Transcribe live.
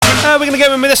We're going to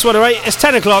go in with this one, alright? It's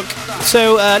 10 o'clock,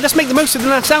 so let's make the most of the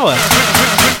next hour.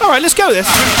 Alright, let's go this.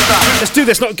 Let's do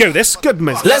this, not go this.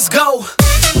 Goodness. Let's go!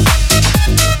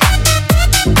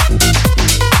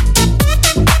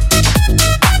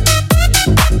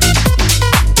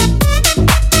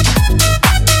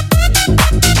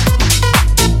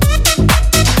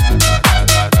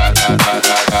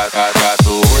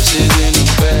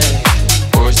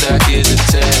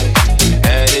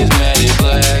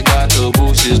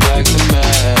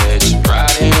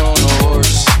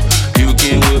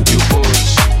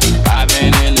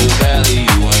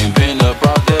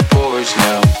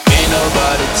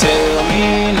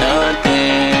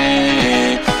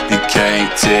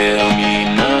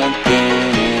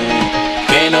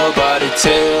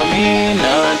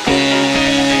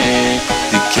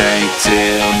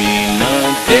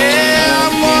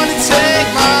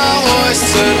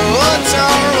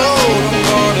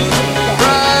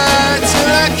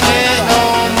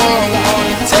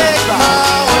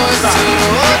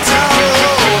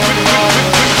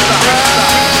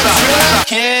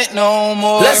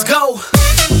 Let's go!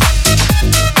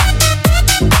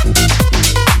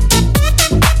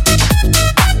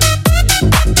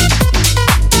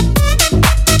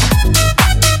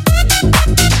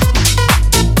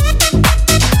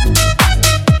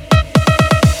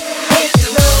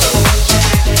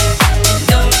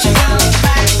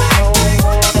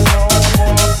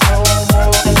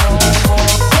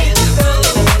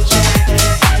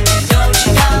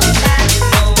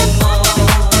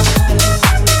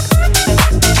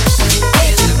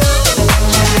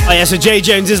 So Jay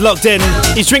Jones is locked in.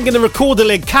 He's drinking the recorder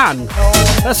lid can.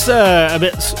 That's a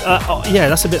bit, yeah,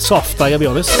 that's a bit soft. I gotta be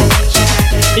honest.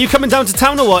 Are you coming down to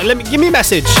town or what? Give me a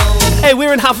message. Hey,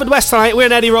 we're in Haverfordwest tonight. We're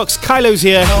in Eddie Rock's. KAILO's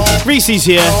here. Reesy's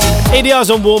here. ADR's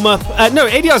on warm up. No,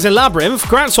 ADR's in Labyrinth.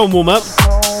 Grant's on warm up.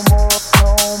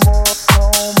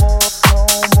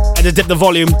 I had to dip the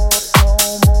volume.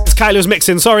 It's KAILO's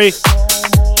mixing. Sorry.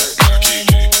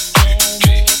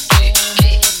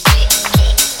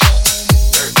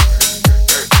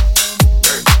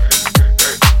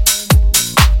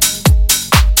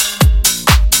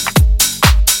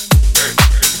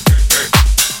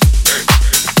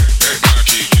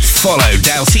 Follow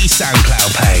Dowsy's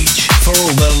SoundCloud page for all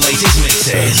the latest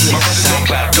mixes.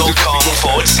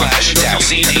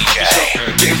 SoundCloud.com/DowsyDJ.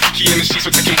 Getting freaky in the sheets,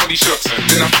 we're taking body shots.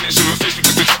 Then I finish with a fish, we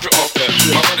just to drop it off.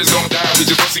 My brothers don't die, we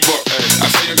just want to see what. I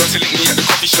say your girl to link me at the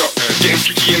coffee shop. Getting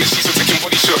freaky in the sheets, we're taking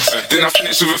body shots. Then I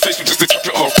finish with a fish, we just to drop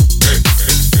it off.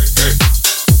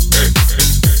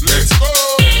 Let's go.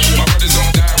 My brothers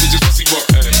don't die, we just want to see what.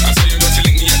 I say your girl to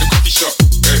link me at the coffee shop.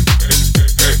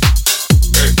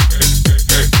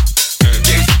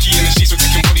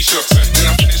 Then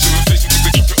I finish with a fish, just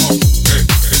to keep it off.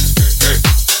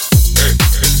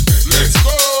 Let's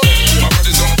go. My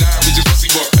brothers don't die, we just want to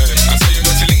see what. I tell you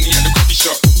not to link me at the coffee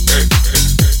shop.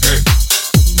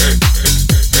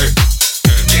 Getting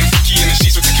freaky in the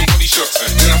sheets, we're taking body shots.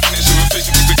 Then I finish with a fish,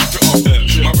 just to keep it off.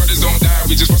 My brothers don't die,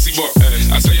 we just want to see what.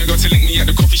 I tell you not to link me at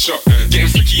the coffee shop. Getting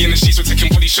freaky in the sheets, we're taking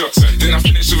body shots. Then I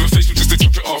finish with a fish, just to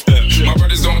top it off. My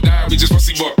brothers don't die, we just want to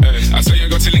see what. I tell you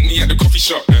not to link me at the coffee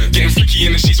shop. Getting freaky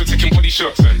in the sheets, we're taking body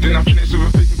shots. Then I finish with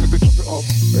a fish, just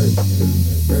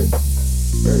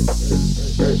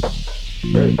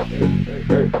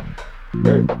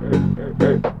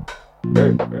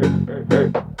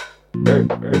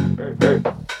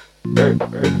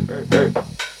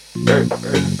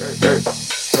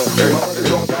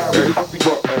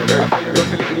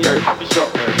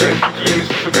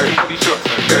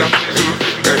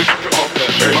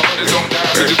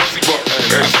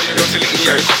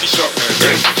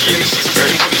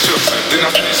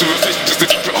to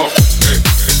top it off.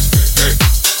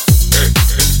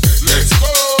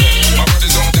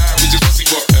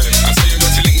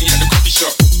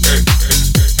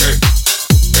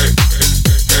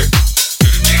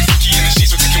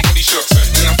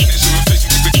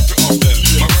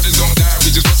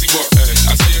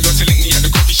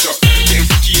 Shop.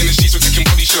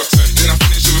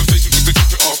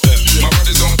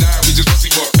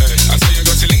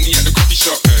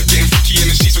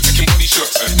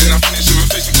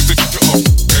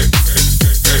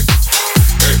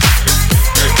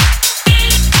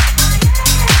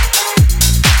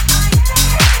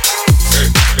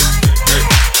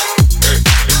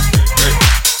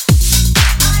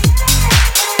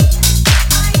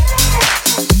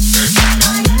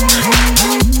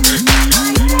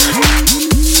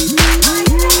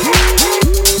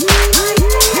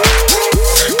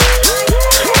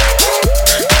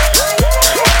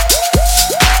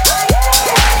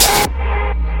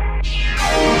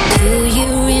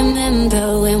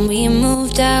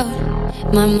 doubt.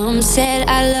 My mom said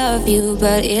I love you,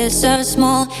 but it's a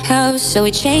small house. So we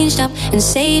changed up and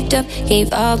saved up,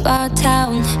 gave up our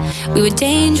town. We were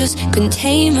dangerous, couldn't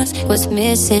tame us, what's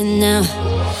missing now?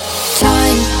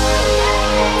 Time.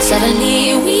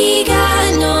 Suddenly we got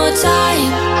no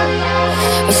time.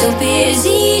 We're so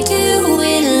busy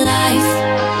doing life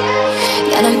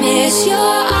that I miss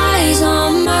your eyes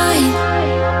on mine,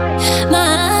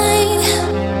 mine.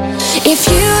 If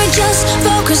you would just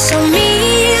focus on me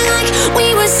like we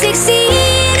were 16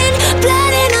 and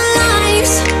blood in our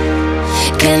lives.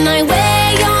 Can I wear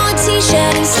your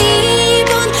t-shirt and sleep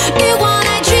on you while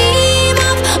I dream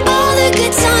of all the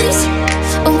good times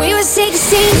when we were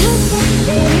 16?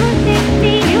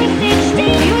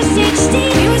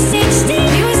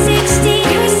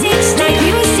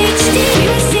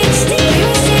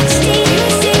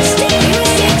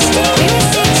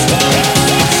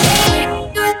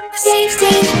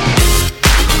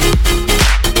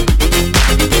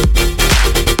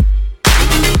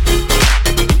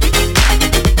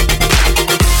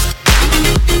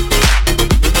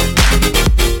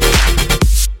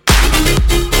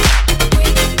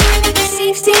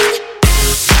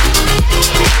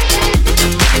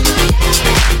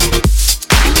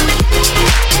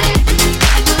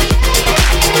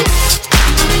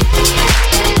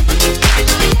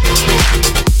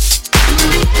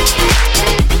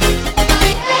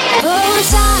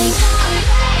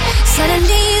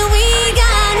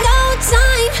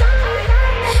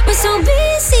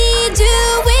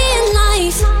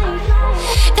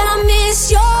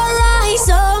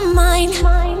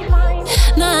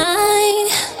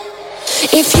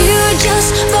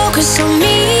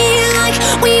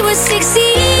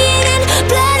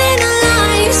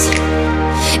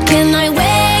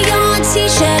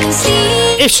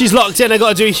 If she's locked in, I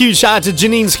gotta do a huge shout out to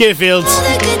Janine Scarefield,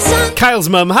 Kyle's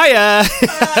mum. Hiya!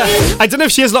 I don't know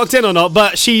if she is locked in or not,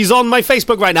 but she's on my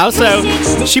Facebook right now, so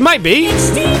she might be.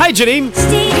 Hi, Janine.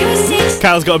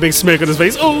 Kyle's got a big smirk on his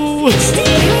face. Oh!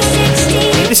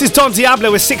 This is Don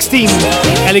Diablo with 16,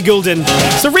 Ellie Goulding.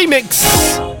 It's a remix.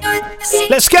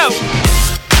 Let's go.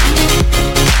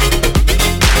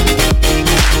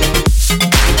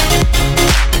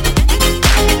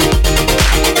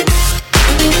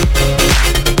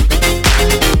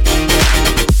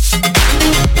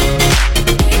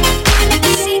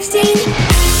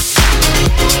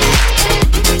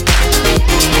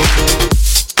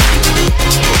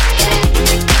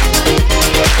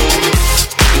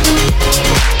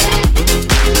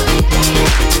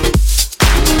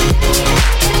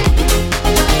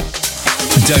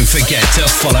 Don't forget to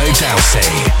follow Dowsy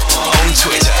on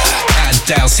Twitter at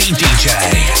DowsyDJ.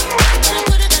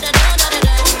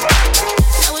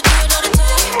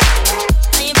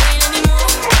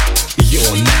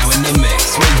 You're now in the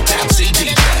mix with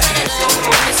DowsyDJ.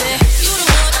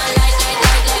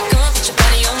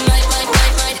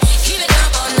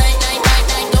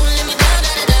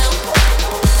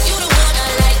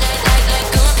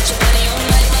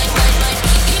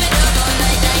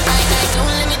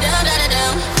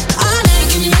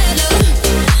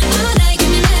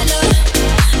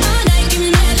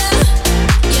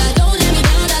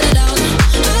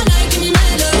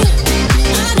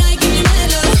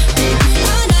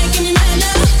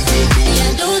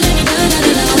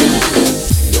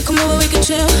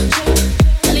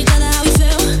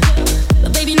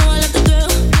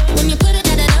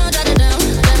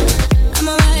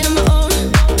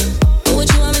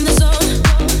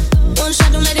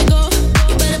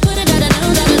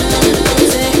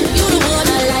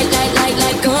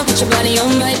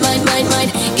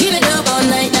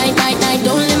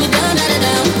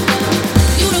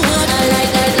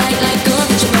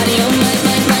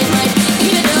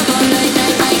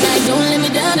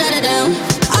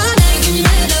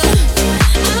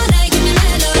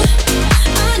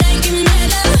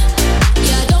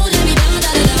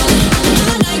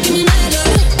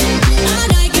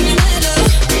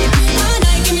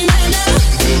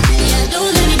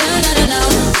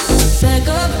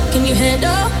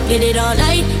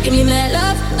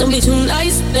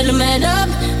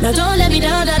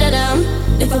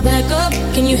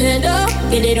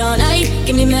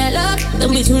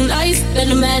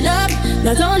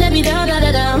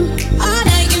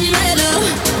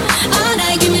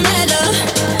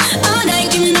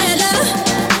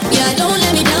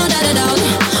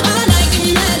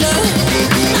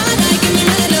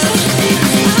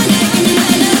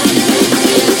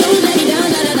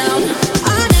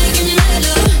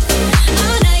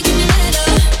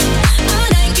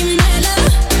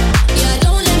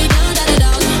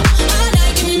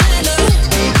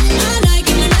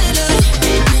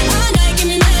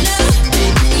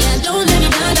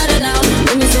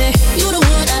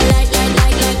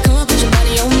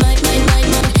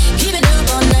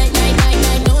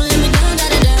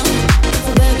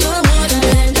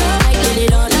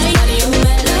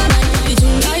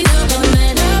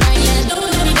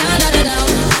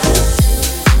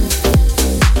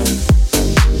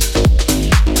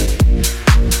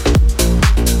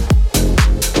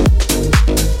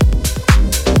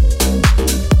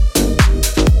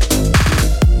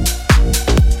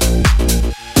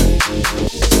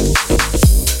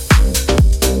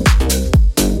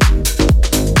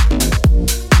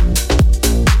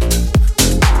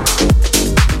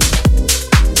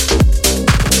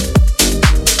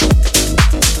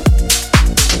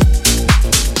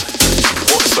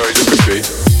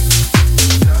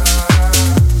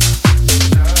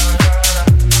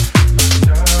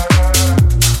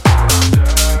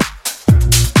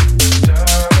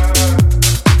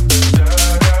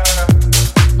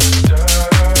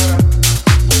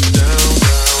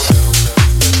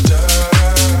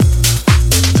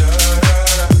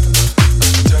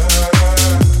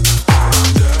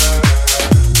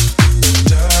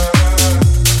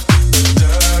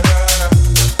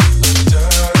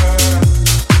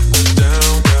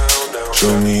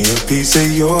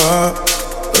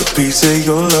 piece of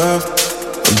your love.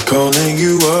 I'm calling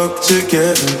you up to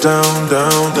getting down,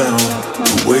 down, down.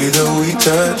 The way that we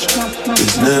touch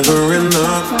is never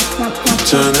enough. I'm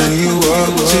turning you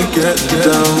up to getting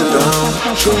down, down.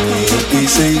 Show me a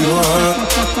piece of your heart,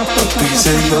 a piece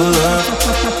of your love.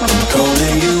 I'm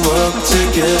calling you up to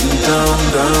getting down,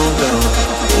 down, down.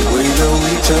 The way that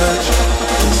we touch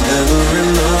is never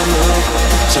enough.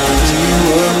 I'm turning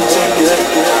you up to get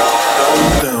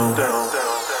down, down, down.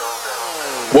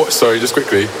 What? Sorry, just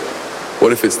quickly.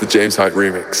 What if it's the James Hype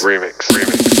remix?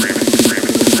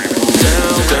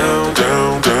 Down, down,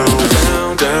 down,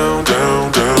 down, down, down,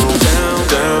 down, down,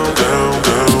 down, down, down,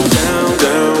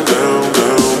 down, down,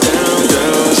 down.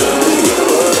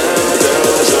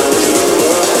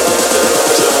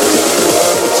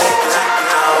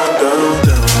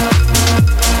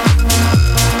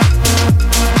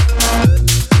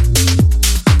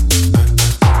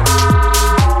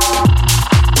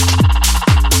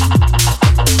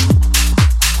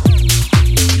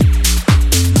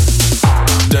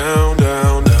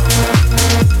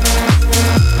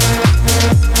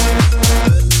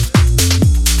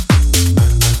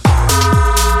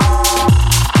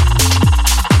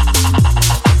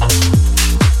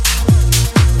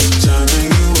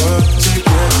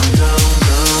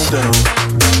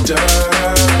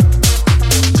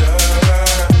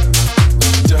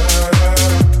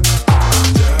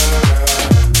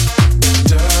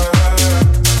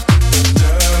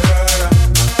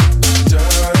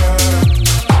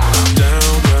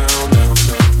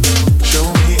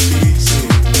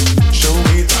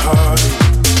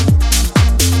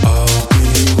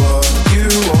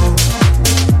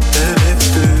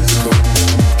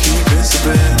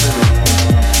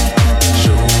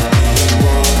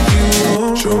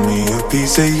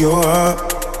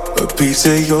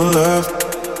 Say your love,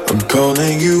 I'm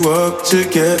calling you up to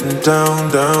getting down,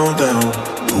 down, down.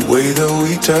 The way that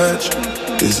we touch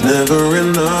is never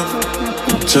enough.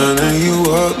 I'm turning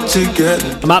you up to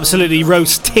getting. I'm absolutely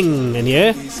roasting in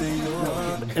here.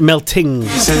 Melting.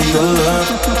 Say your love,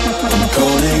 I'm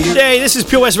calling you. Hey, this is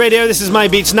Pure West Radio. This is My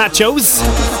Beats Nachos.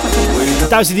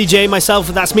 DowsyDJ, myself,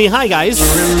 that's me. Hi guys.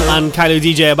 And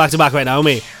KAILO&lt are back to back right now,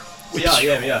 me.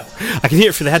 Yeah. I can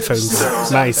hear it through the headphones.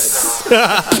 Nice.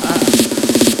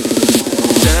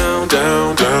 Down,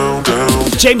 down,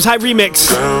 down. James Hype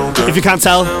remix, if you can't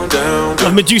tell,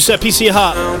 of Medusa, Piece of Your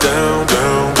Heart.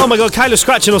 Oh my god, Kylo's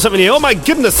scratching or something here. Oh my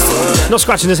goodness. Not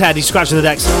scratching his head, he's scratching the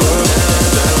decks.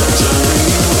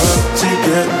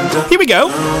 Here we go.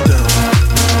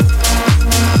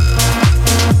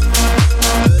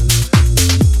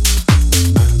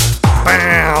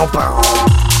 Bow, bow.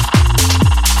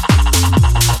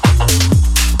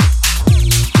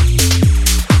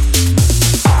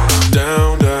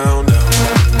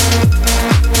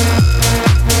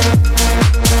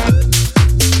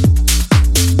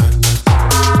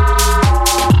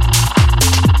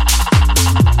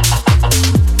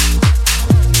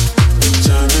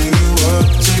 Turning you up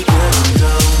to get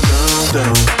down.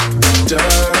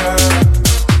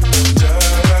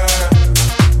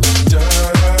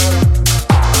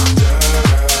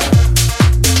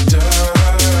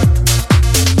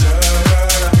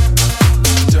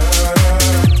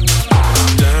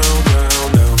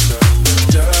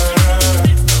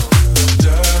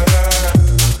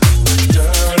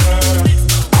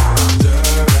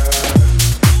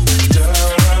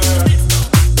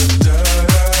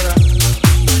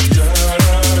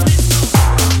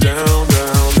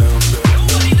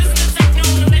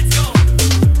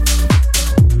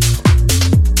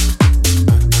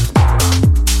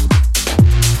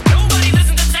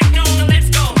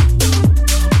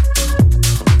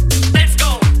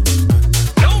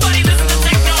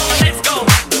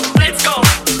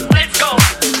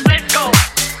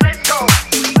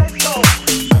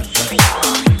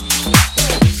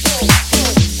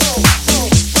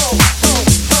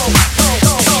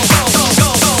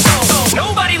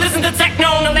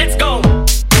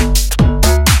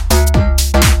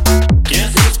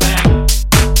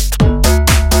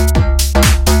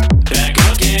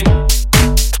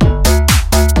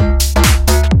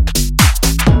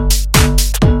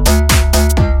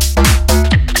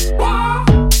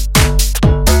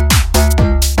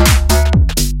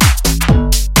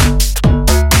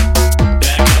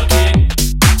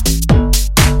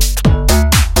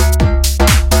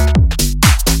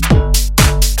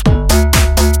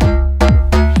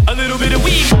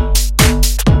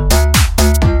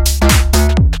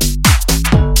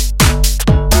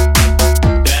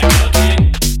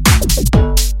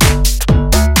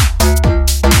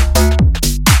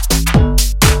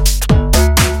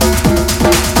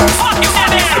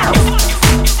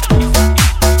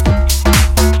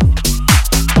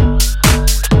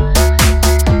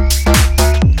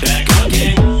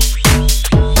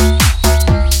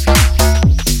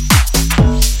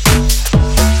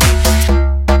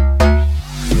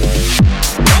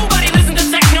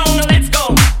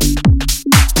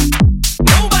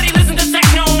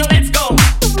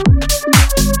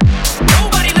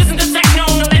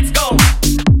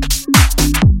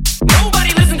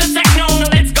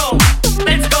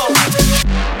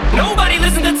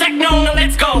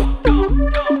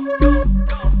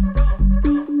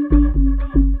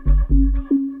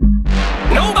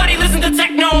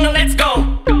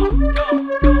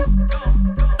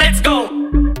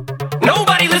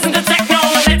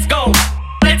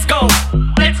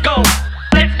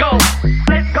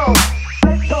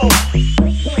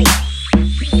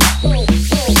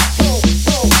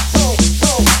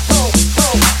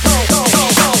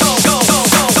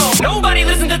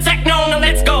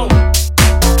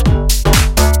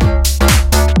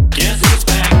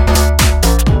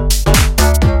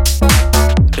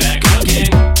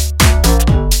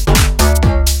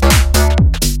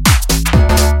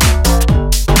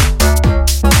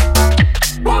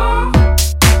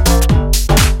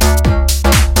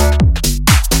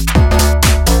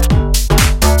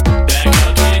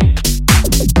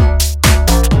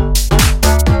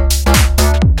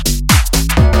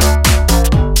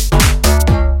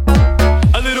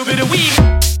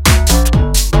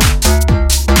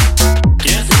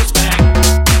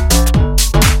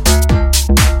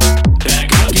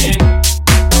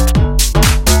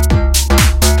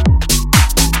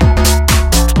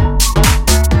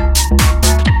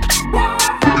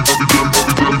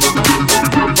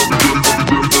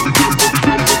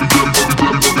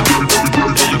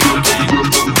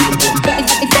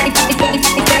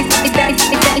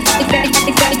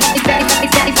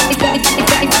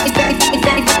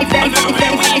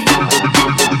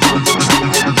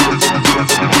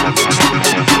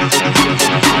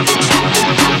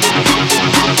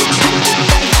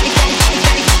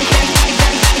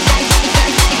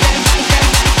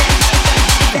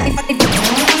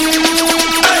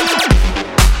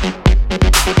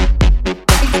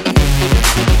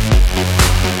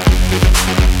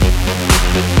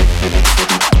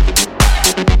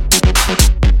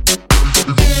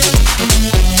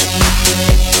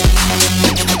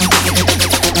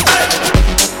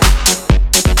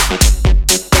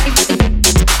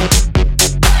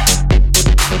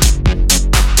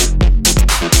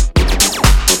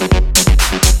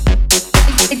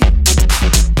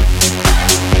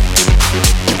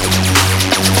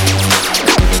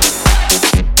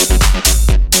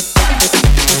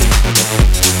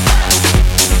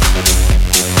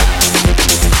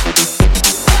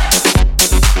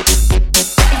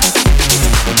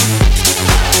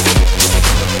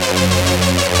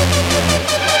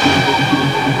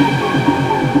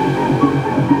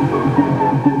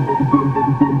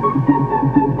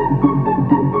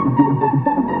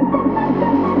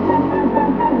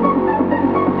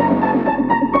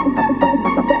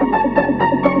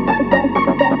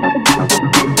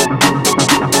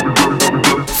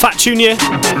 tune you.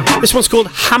 This one's called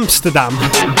Hamsterdam.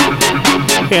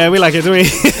 Yeah, we like it, don't we?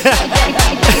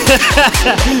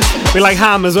 We like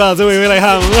ham as well, don't we? We like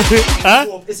ham.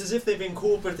 Huh? It's as if they've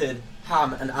incorporated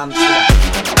ham and Amsterdam.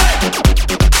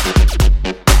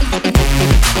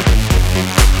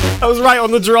 I was right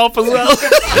on the drop as well.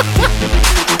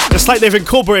 It's like they've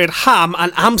incorporated ham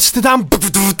and Amsterdam.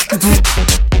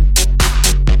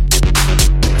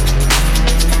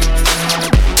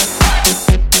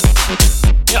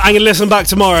 I'm gonna listen back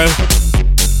tomorrow.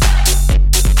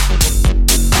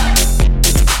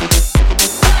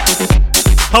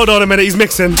 Hold on a minute, he's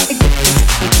mixing.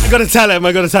 I gotta tell him,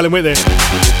 wait there.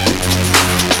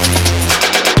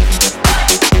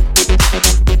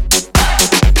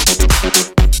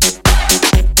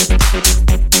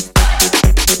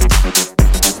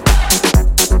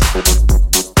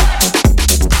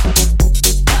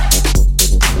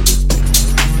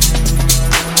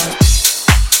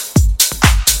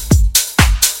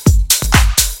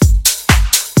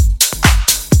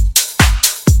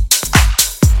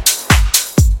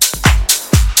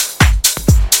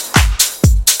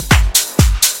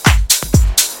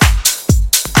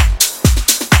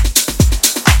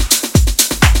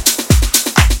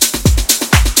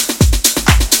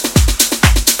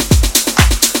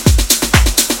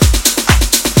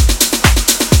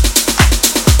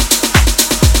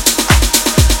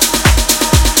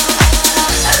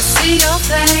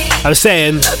 I was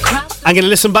saying, I'm going to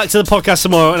listen back to the podcast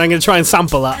tomorrow and I'm going to try and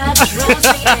sample that.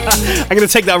 I'm going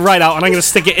to take that right out and I'm going to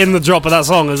stick it in the drop of that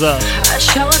song as well.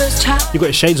 You got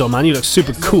your shades on, man. You look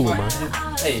super cool, man.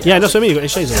 Yeah, that's what I mean. You got your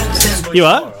shades on. You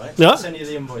are? Yeah.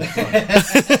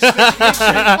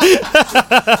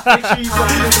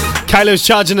 Kylo's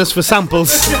charging us for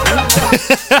samples.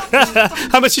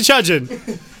 How much are you charging?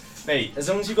 Mate, as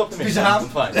long as you got permission, I'm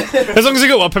fine. As long as you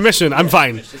got what permission, I'm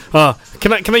fine.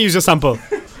 Can I use your sample?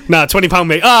 Nah, £20,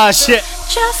 mate. Ah, shit.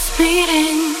 Just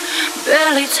meeting,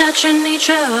 barely touching each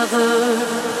other.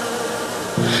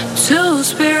 Two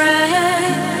spirit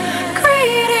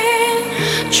greeting,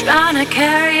 trying to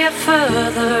carry it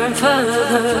further and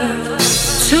further.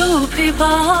 Two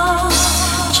people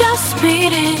just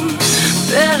meeting,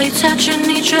 barely touching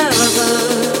each other.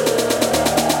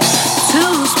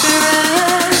 Two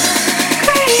spirit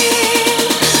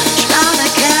greeting, trying to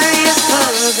carry it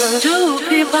further. Two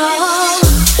people.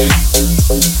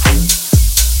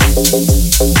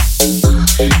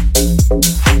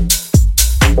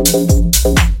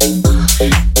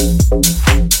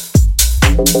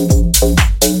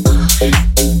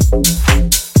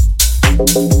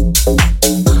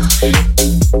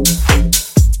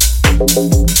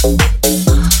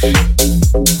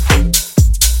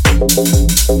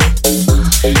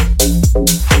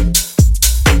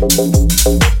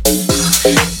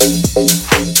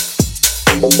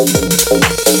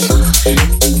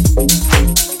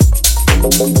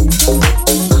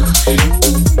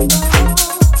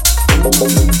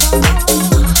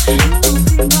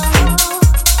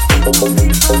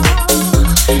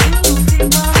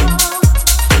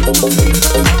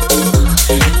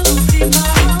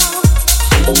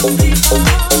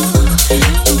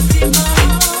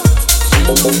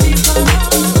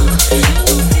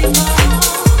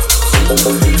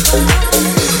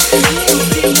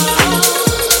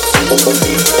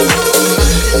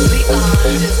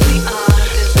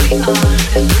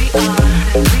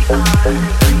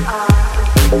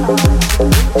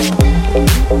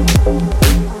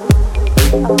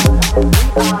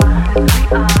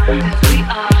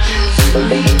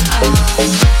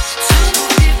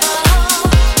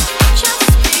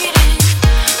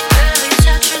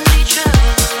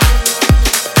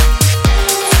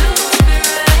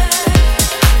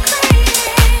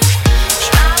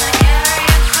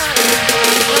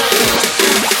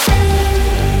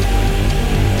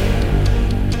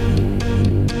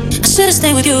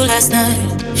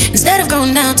 Instead of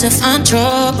going down to find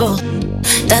trouble,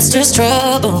 that's just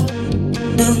trouble.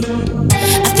 No.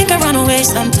 I think I run away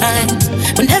sometimes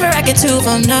whenever I get too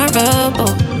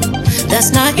vulnerable.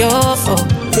 That's not your fault.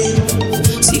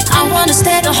 See, I wanna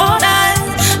stay the whole night.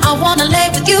 I wanna lay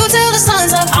with you till the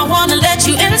sun's up. I wanna let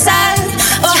you inside.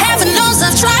 Oh, heaven knows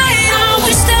I've tried. I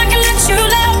wish that I could let you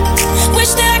love.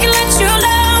 Wish that I could let you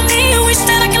love me. Wish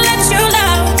that I could let you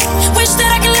love. Wish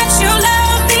that I could let you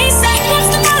love me. Say, what's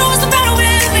the matter? What's the matter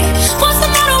with me? What's the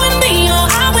matter with me? Oh,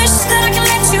 I wish that I could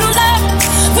let you love.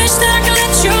 Wish that I could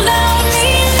let you love me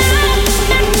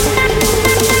now.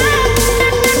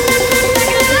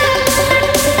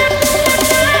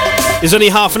 There's only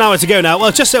half an hour to go now.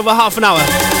 Well, just over half an hour.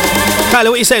 Kylo,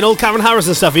 what are you saying? Old Calvin Harris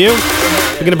and stuff, are you?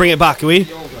 We're going to bring it back, are we?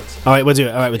 Alright, we'll do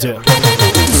it.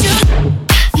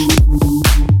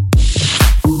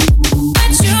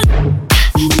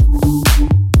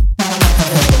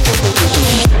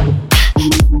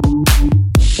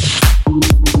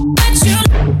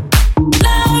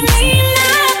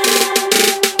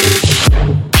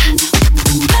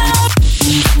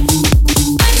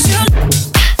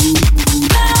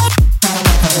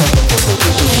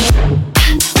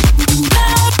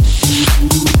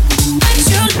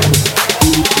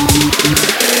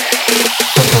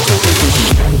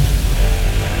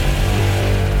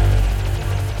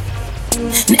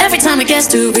 time it gets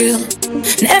too real,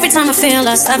 and every time I feel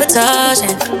I sabotage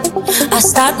it, I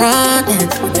start running,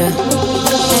 yeah.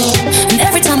 And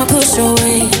every time I push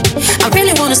away, I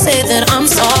really wanna say that I'm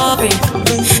sorry,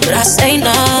 but I say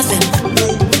nothing.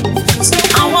 So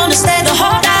I wanna stay the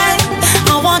whole night,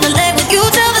 I wanna lay with you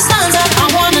till the sun's up, I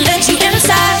wanna let you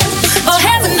inside. Oh,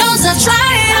 heaven knows I've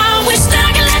tried. I wish that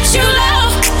I could let you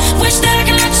love, wish that I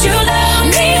could let you love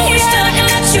me, wish that I could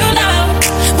let you love,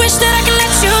 wish that I could let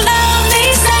you love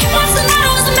me. Say, what's the matter,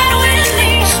 what's the matter with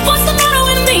me, what's the matter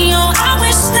with me? Oh, I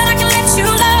wish that I could let you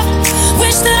love,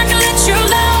 wish that I could let you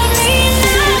love me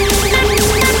now.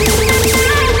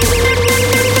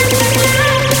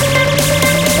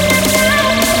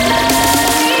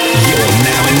 You're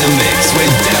now in the mix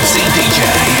with DowsyDJ.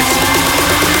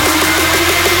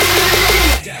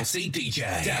 DowsyDJ.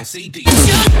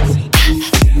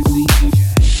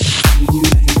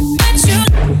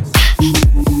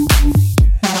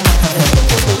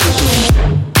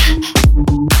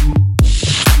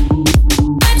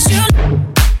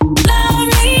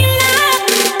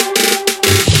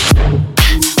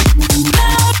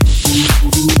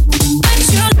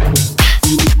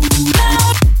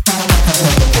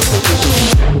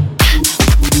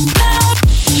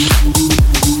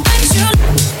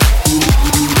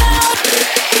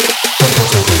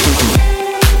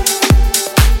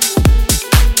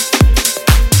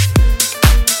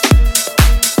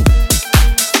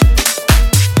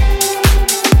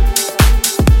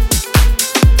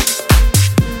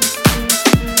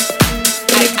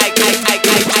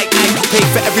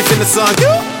 On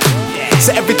you,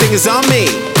 so everything is on me.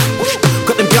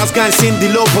 Got them girls going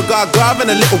Cindy Lauper, Gaga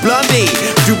and a little blondie.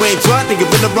 If you ain't drunk, then you're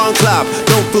in the wrong club.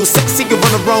 Don't feel sexy, you're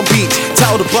on the wrong beach.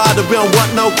 Tell the bar that we don't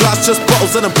want no glass, just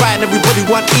bottles and a pint, and everybody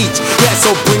want each. Yeah,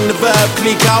 so bring the verb,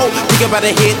 click out. Think about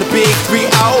to hit the big 3-0.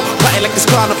 Party like it's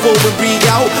carnival in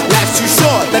Rio. Life's too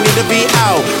short, they need to be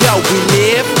out. Yo, we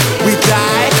live, we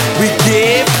die, we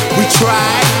give, we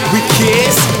try, we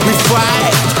kiss, we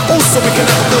fight. Also, we can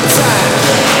have a good time.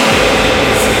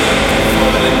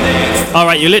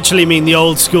 Alright, you literally mean the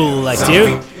old school, like, do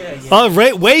you? Oh,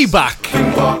 right, way back.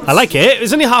 I like it.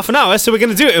 It's only half an hour, so we're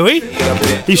going to do it, are we?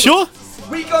 You sure?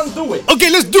 We gonna do it. Okay,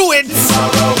 let's do it!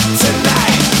 Tomorrow,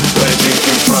 tonight, we're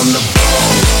drinking from the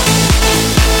ball.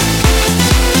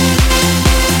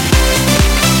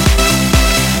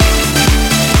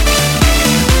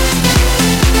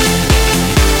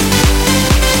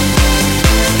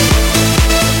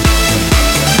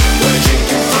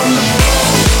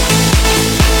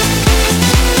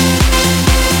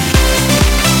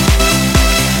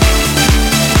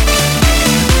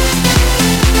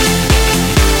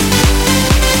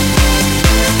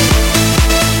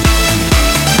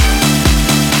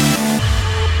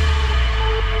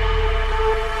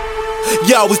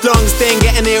 Yo, as long as they ain't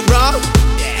getting it wrong,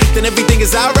 then everything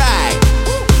is alright.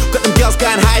 Got them girls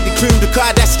going high, the cream, the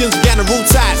Kardashians, we got the rule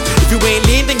ties. If you ain't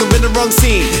lean, then you're in the wrong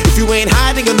scene. If you ain't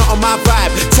hiding, you're not on my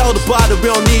vibe. Tell the bar that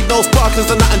we don't need no sparklers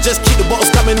or nothing, just keep the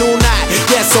bottles coming all night.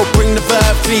 Yeah, so bring the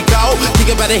verb, free go.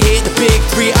 Think about to hit the big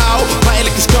 3-0. Party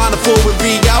like it's carnival in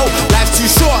Rio. Life's too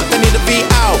short, they need to be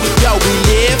out. Yo, we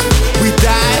live, we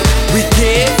die, we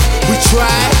give, we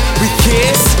try, we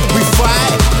kiss, we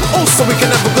fight. Also, we can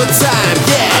have a good time,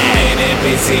 yeah. I'm in it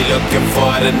busy looking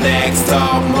for the next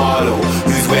top model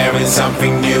who's wearing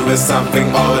something new and something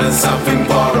old and something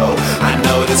borrowed. I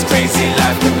know this crazy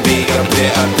life can be a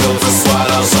bitter pill to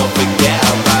swallow, so forget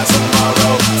about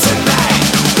tomorrow. Tonight,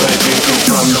 we're drinking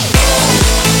from the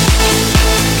ball.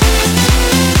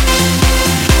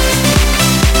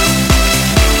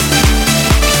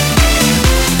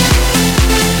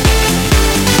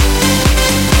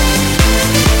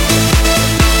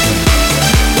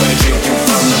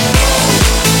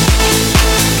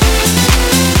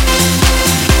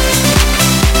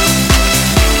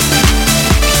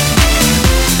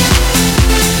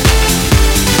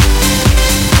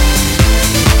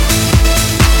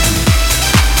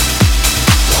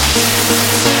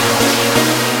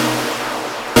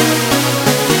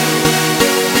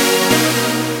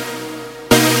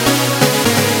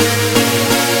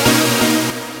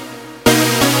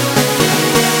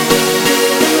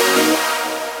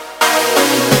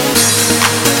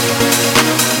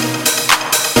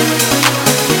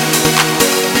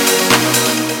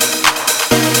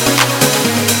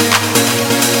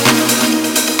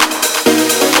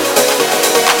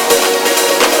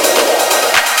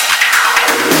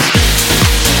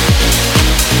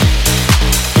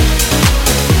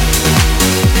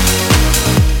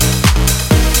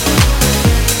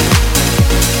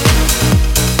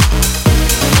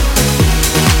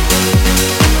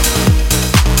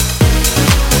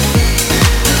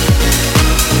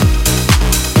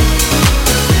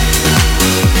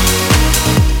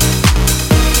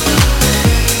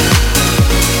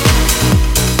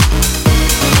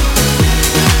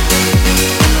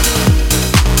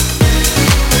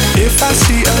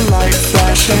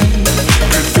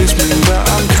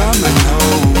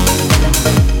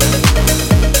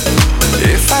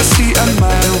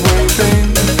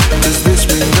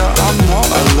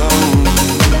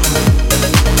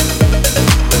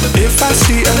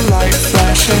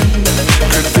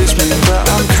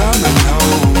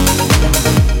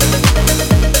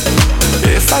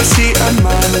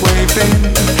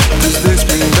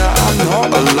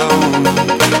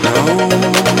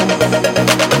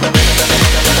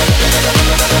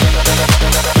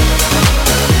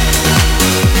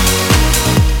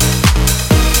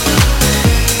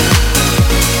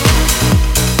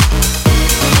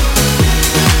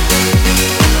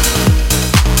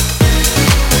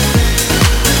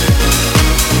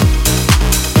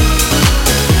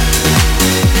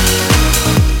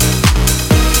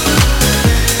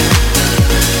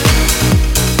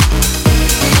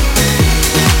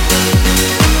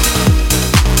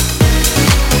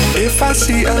 I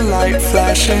see a light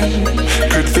flashing,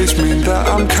 could this mean that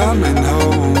I'm coming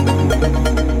home?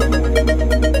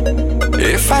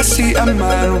 If I see a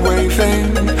man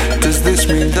waving, does this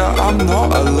mean that I'm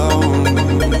not alone?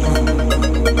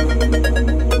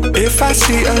 If I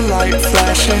see a light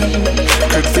flashing,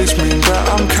 could this mean that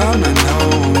I'm coming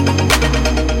home?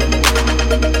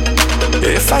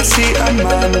 If I see a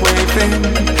man waving,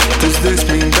 does this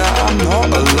mean that I'm not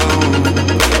alone?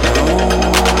 No.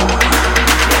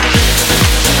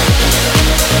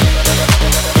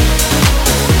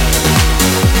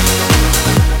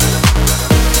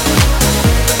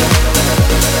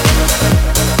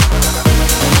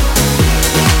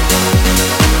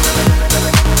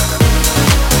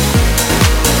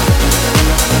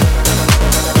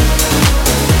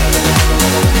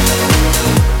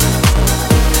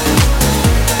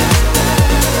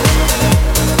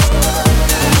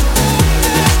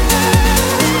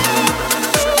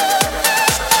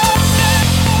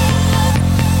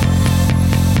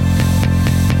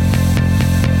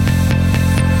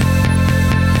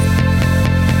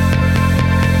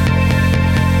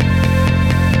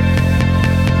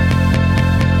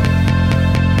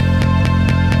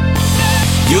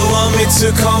 To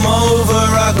come over,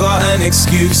 I got an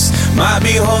excuse. Might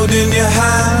be holding your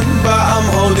hand, but I'm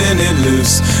holding it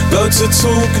loose. Go to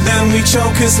talk, then we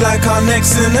choke, it's like our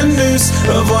necks in a noose.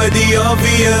 Avoid the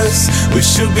obvious, we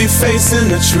should be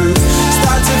facing the truth.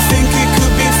 Start to think it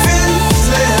could be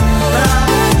fizzling now.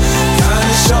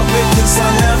 Kinda shocked because I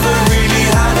never really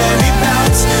had any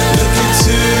doubts. Look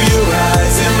into your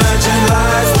eyes, imagine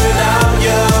life without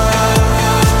you.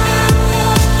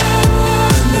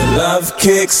 Love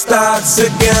kick starts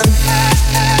again.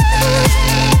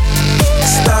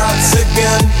 Starts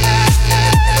again.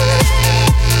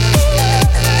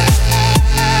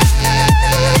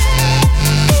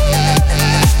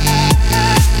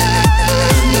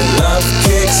 And the love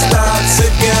kick starts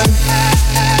again.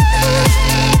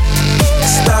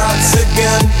 Starts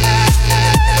again.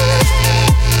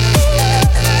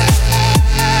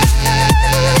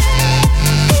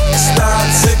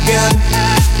 Starts again.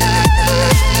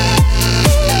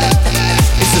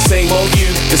 Same old you,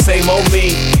 the same old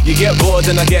me. You get bored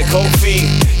and I get cold feet.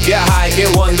 Get high,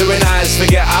 get wandering eyes.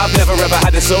 Forget I've never ever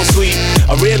had it so sweet.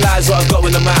 I realise what I've got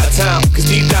when I'm out of town. Cause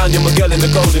deep down you're my girl in the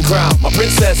golden crown. My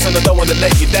princess and I don't wanna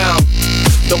let you down.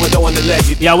 Don't wanna let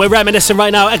you down. Yeah, we're reminiscing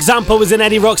right now. Example was in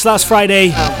Eddie Rock's last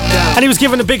Friday. And he was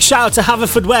giving a big shout out to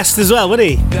Haverfordwest as well, wasn't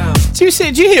he?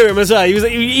 Did you hear him as well?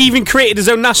 He even created his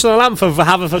own national anthem for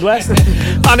Haverfordwest.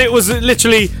 And it was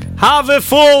literally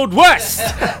Haverfordwest,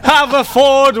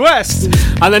 Haverfordwest.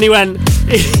 And then he went,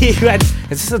 is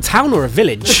this a town or a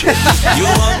village?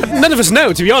 None of us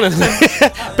know, to be honest.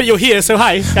 But you're here, so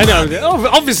hi. I know,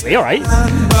 obviously, alright.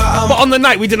 But on the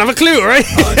night, we didn't have a clue, right?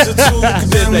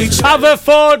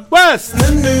 Haverfordwest.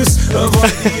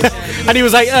 And he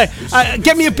was like,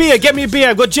 get me a beer.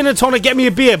 I've got gin and tonic, get me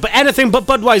a beer. But anything but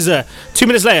Budweiser. 2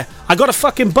 minutes later, I got a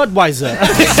fucking Budweiser.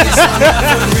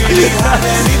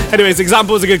 Anyways,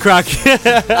 Example was a good crack.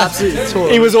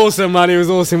 Absolutely. He was awesome, man. He was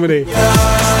awesome, wasn't he?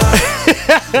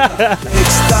 It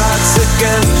starts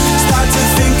again. Start to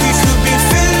think it could be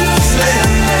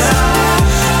fizzling now.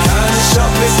 Kinda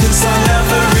shocked because I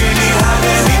never really had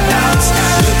any doubts.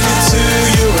 Look into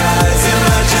your eyes,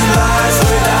 imagine life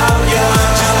without you.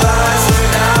 Life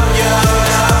without you,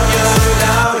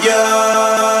 without you.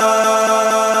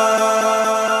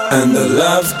 And the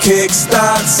love kick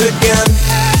starts again.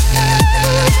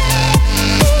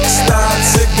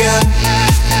 Starts again.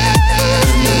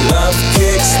 And the love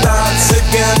kick starts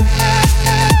again.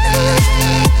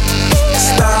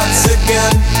 Starts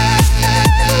again.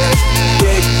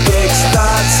 Kick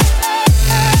starts.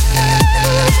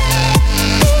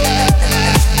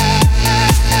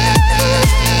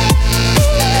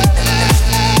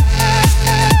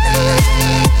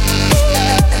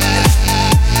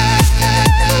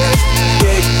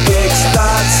 Kick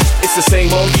starts. It's the same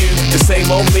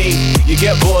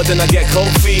Get bored and I get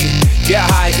cold feet. Get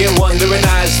high, get wandering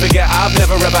eyes. Forget I've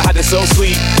never ever had it so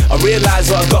sweet. I realise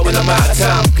what I've got when I'm out of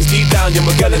town. Cause deep down you're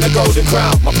my girl in a golden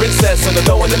crown. My princess and I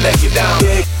don't wanna let you down.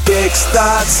 Kick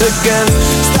starts again.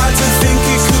 Start to think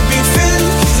it could be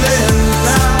fizzling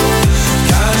now.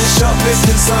 Kinda shopping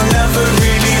since I never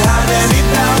really had any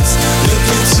doubts. Look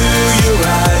into your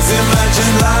eyes,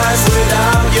 imagine life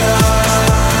without you.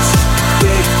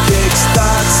 Kick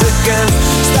starts again.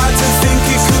 Start to think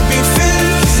it could be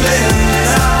fizzling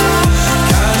now.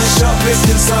 Kinda shopping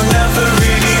since I never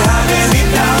really had any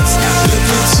doubts. Look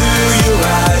into your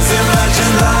eyes,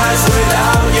 imagine life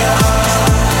without you.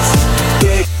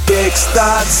 Kick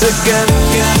starts again.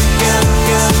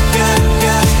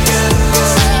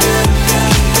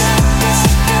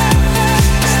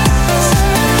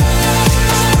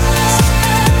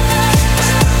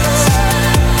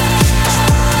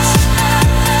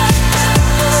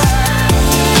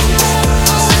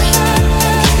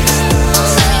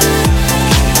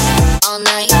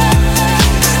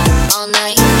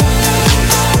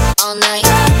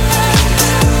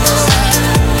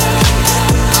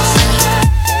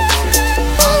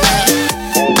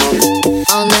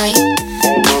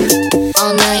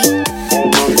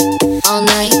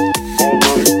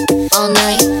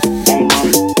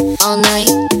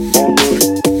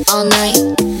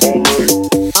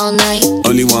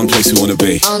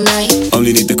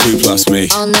 Only need the crew plus me.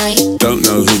 Don't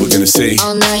know who we're gonna see,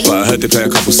 but I heard they play a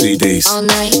couple CDs.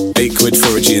 £8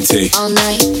 for a G&T.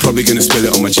 Probably gonna spill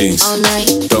it on my jeans.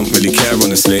 Don't really care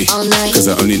honestly, cause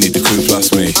I only need the crew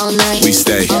plus me. We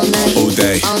stay all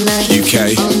day,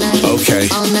 UK, okay,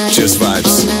 just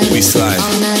vibes. We slide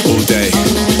all day,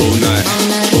 all night,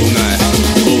 all night,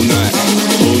 all night,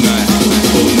 all night,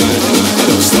 all night. I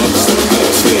don't stop, I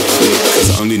don't sleep, cause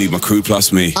I only need my crew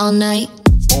plus me. All night.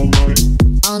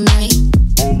 All night,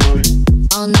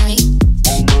 all night,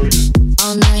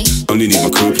 all night. Only need my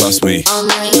crew plus me. All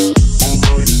night,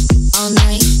 all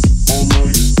night,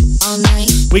 all night.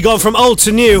 We gone from old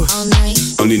to new. All night.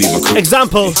 Only need my crew.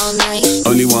 Example. All night.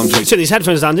 Only one place. Took these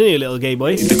headphones down, didn't you, little gay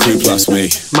boy? The crew plus me.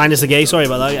 Minus the gay. Sorry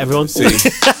about that, everyone. See,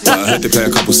 I heard they play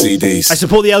a couple CDs. I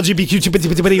support the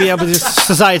LGBTQ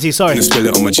society. Sorry. Gonna spill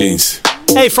it on my jeans.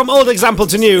 Hey, from old example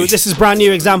to new, this is brand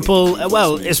new example.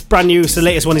 Well, it's brand new. It's the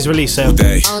latest one he's released. So, and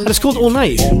it's called All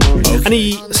Night. Okay. And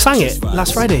he sang it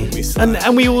last Friday,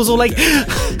 and we was all like,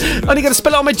 "Only gonna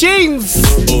spill it on my jeans."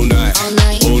 All night, all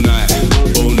night,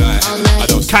 all night. I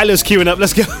don't. Kylo's queuing up.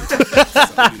 Let's go.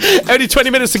 Only 20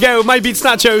 minutes to go. My Beats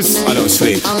Nachos. I don't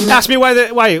sleep. Ask me why.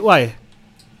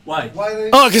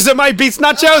 Oh, because of My Beats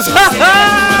Nachos.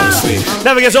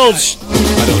 Never gets old.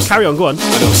 Carry on, go on.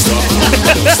 I don't stop.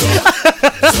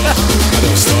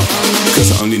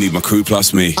 Cause I only need my crew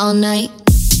plus me. All night.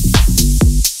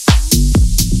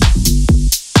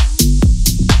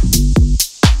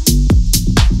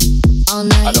 All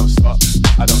night. I don't stop.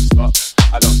 I don't stop.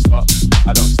 I don't stop.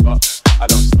 I don't stop. I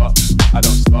don't stop. I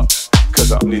don't stop.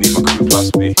 Cause I only need my crew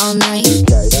plus me. All night.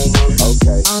 Okay.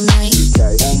 Okay. All night.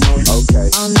 Okay. Okay.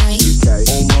 All night. Okay.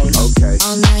 Okay.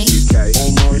 All night. UK,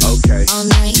 okay, All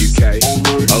night. UK,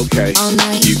 okay, All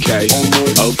night. UK,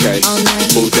 okay, All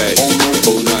night. all day,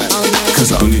 all night, All night.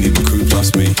 cause I only need my crew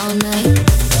plus me. All night.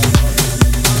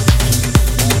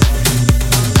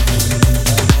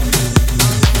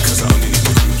 Cause I only need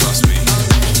my crew plus me.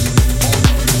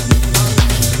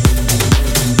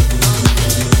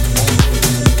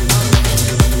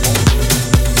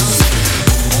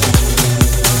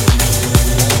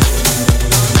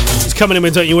 He's coming in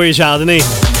with Don't You Worry Child, isn't he?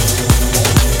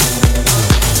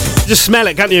 Just smell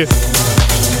it, can't you?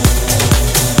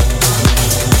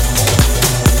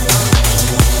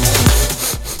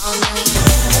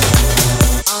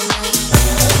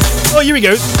 Oh, here we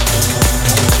go.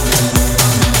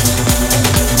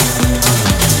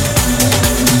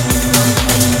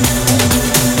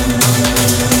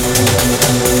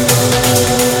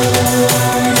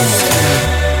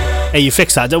 Hey, you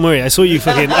fixed that, don't worry. I saw you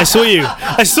fucking. I saw you.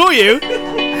 I saw you.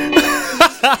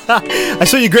 I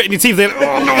saw you gritting your teeth then.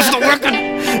 Oh no, it's not working.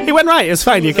 It went right, it's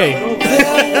fine, you okay?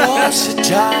 There was a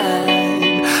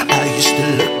time I used to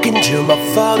look into my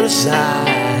father's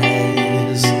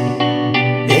eyes.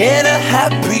 In a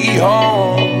happy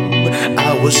home,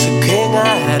 I was a king,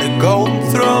 I had a golden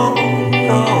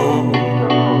throne.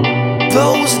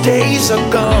 Those days are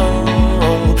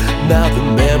gone, now the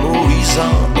memories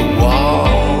on the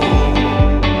wall.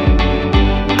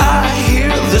 I hear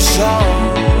the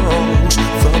songs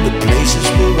from the places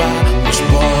where I was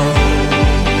born.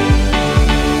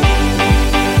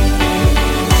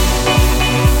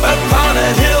 Upon a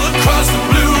hill across the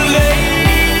blue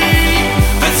lake,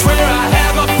 that's where I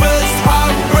had my first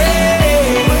heartbreak.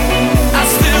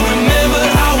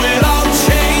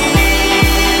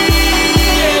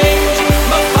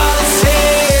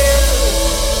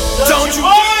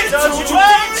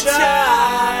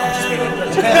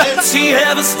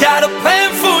 heaven's got a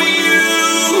plan for you.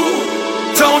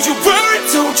 Don't you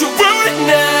worry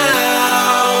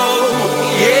now.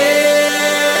 Yeah.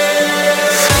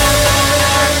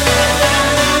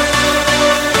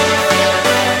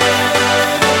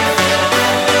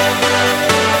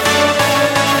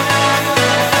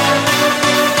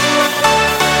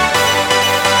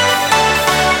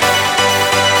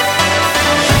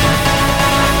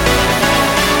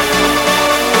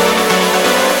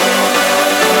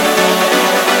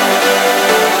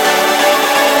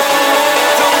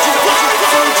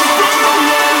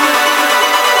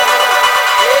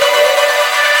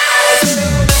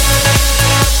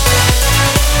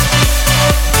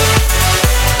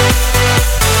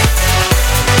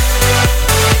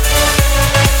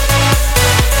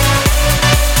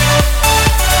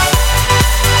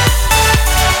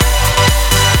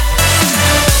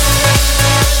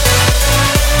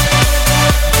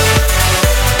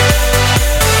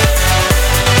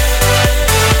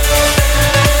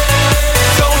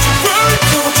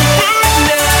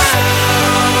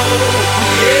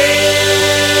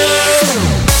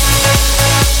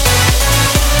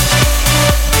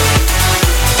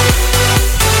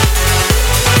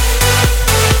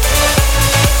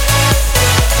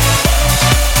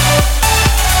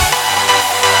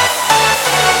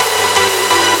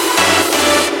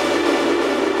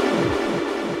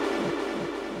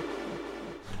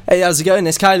 Hey, how's it going?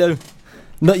 It's KAILO.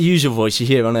 Not the usual voice you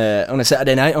hear on a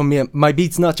Saturday night on my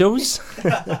beats, Nachos.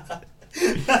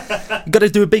 Got to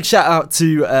do a big shout out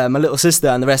to my little sister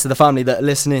and the rest of the family that are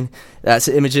listening. That's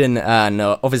Imogen and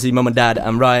obviously Mum and Dad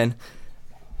and Ryan.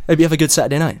 Hope you have a good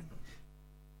Saturday night.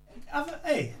 Have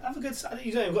a good Saturday.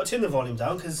 You don't even got to turn the volume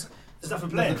down because there's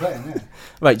nothing playing.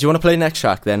 Right, do you want to play the next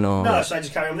track then? Or No, should I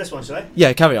just carry on with this one, shall I?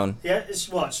 Yeah, carry on. Yeah, it's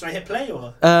what? Should I hit play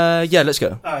or? Yeah, let's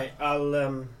go. Alright,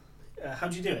 I'll how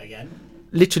do you do it again?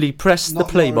 Literally press the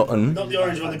play button. Not the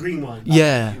orange one, the green one.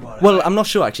 Yeah. Well, I'm not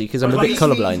sure actually because I'm a bit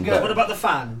colourblind. What about the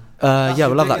fan? Yeah,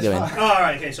 we'll have that going.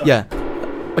 Alright, okay, sorry. Yeah.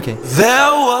 Okay.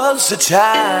 There was a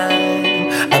time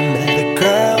I met a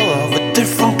girl of a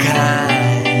different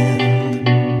kind.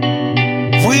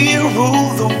 We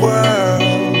ruled the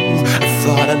world. I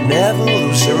thought I'd never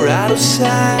lose her out of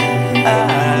sight.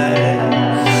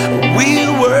 We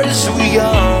were so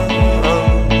young.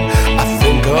 I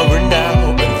think of her now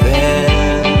and then.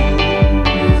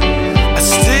 I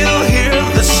still hear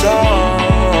the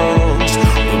songs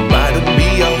reminding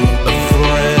me of a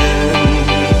friend.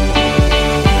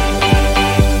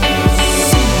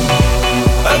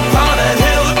 Upon a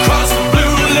hill across the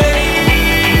blue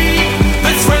lake,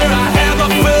 that's where I had my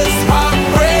first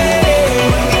heartbreak.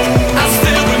 I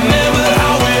still remember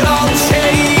how it all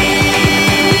changed.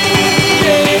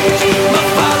 My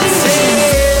father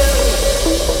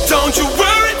said, don't you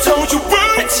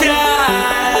worry, child.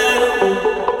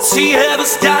 See,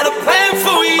 heaven's got a plan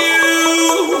for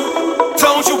you.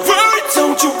 Don't you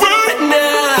worry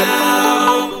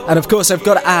now. And of course, I've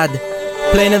got to add,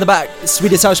 playing in the back,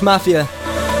 Swedish House Mafia.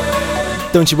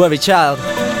 Don't you worry, child.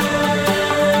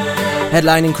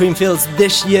 Headlining Creamfields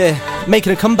this year,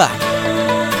 making a comeback.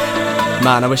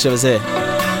 Man, I wish I was here.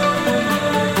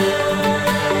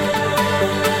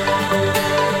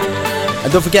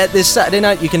 And don't forget, this Saturday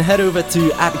night you can head over to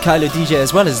 @KAILO&lt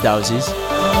as well as Dowsy's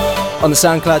on the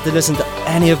SoundCloud to listen to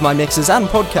any of my mixes and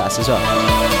podcasts as well.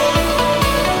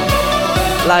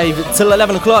 Live till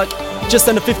 11 o'clock, just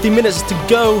under 15 minutes to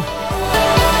go.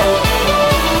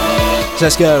 So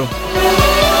let's go.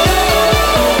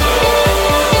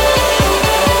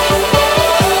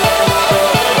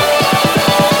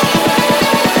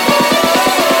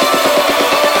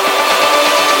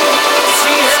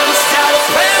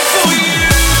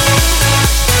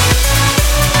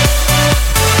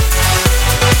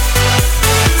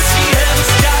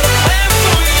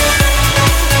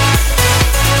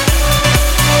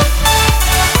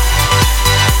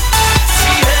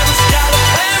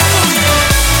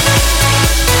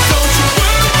 Don't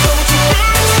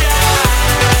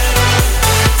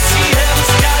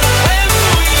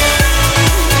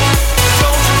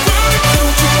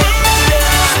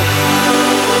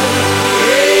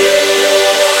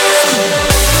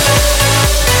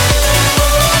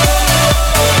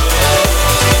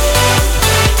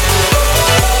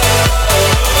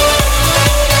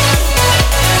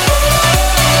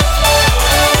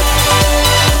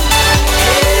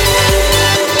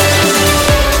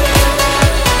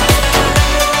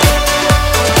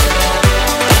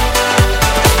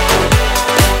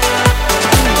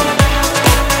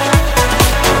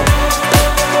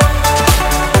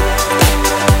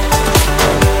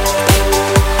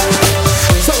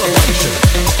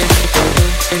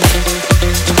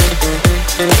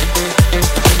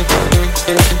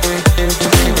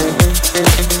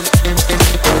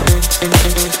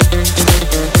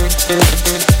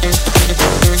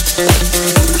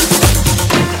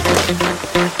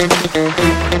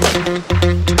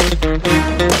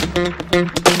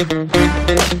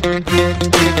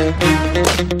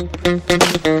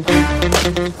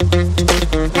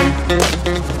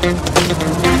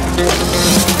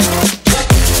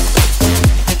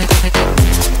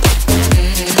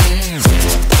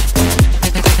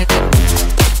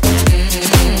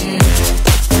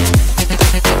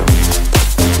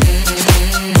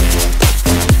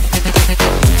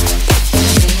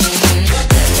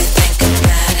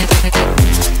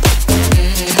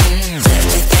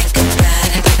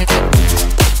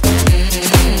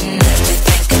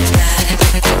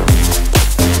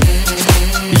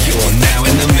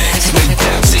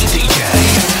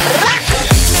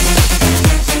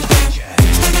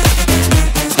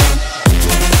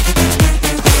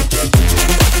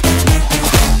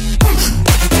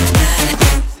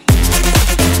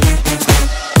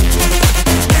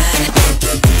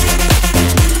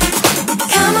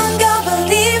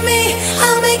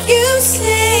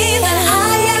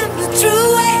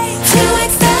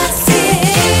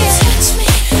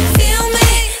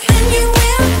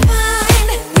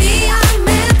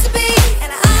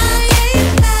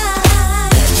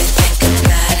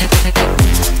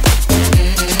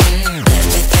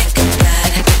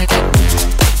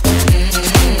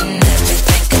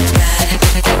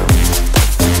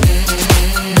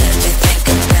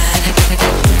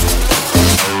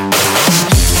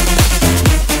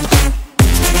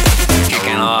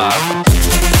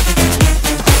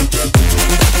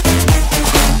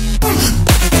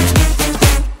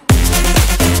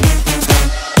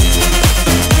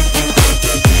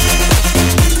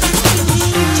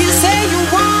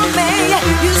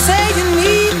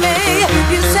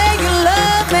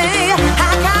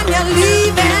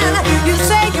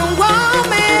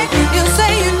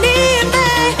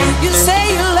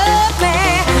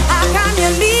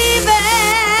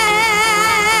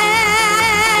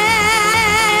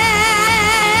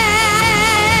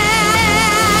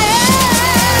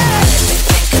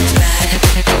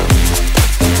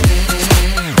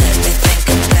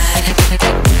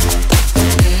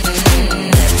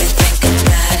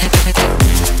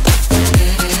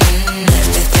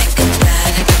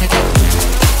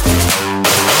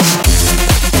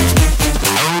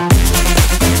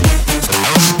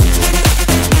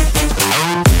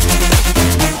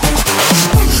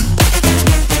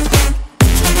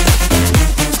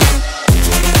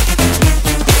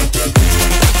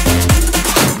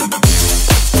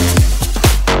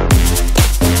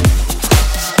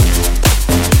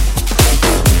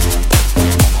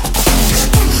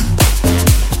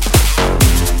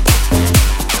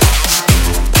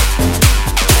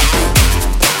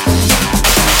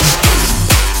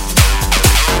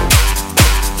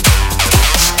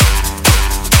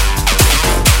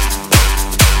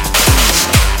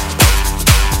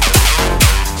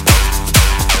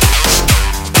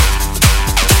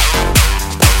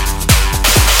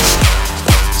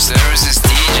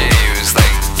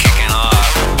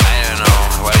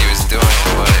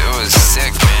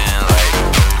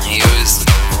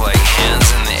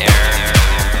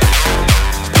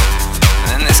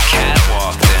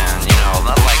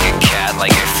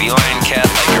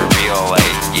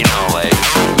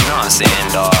I'm saying,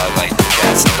 dog, like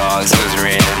cats and dogs, it was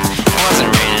raining. It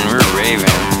wasn't raining, we were raving.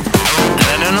 And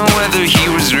I don't know whether he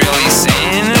was really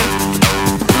saying it.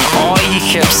 And all he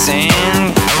kept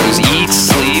saying was eat,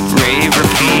 sleep, rave,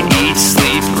 repeat, eat,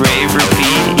 sleep, rave,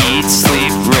 repeat, eat,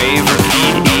 sleep, rave,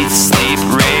 repeat, eat, sleep,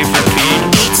 rave, repeat.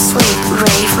 Eat, sleep,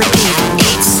 rave, repeat.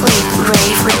 Eat, sleep,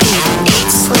 rave, repeat. Eat,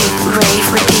 sleep, rave,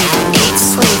 repeat. Eat,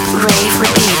 sleep, rave,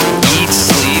 repeat. Eat,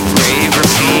 sleep, rave,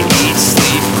 repeat, eat,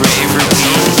 sleep, rave,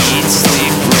 repeat, eat,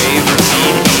 sleep, rave, repeat,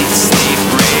 eat, sleep,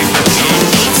 rave, repeat.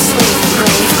 Eat, sleep,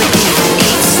 rave, repeat.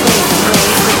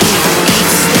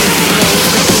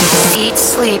 Eat, sleep, rave, repeat. Eat,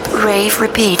 sleep, rave,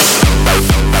 repeat.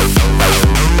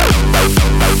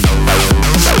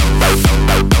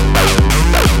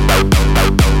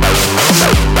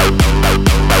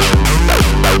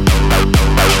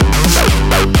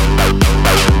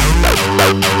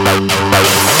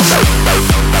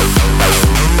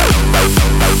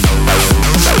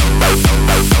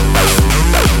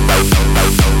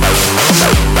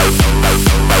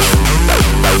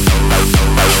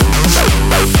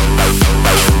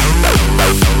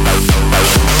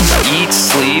 Eat,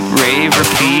 sleep, rave,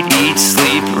 repeat, eat,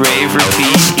 sleep, rave,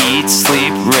 repeat, eat,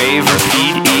 sleep, rave,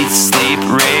 repeat, eat, sleep,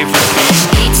 rave, repeat.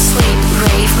 Eat, sleep,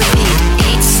 rave, repeat.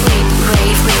 Eat, sleep,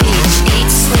 rave, repeat. Eat,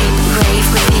 sleep,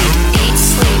 rave, repeat. Eat,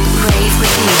 sleep, rave,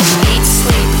 repeat. Eat,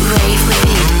 sleep, rave,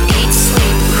 repeat. Eat, sleep,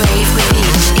 rave, repeat.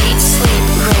 Eat, sleep,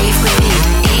 rave, repeat.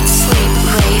 Eat, sleep,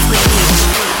 rave, repeat.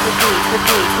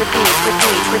 Repeat, repeat,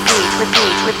 repeat, repeat,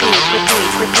 repeat, repeat,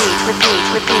 repeat, repeat, repeat,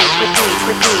 repeat, repeat,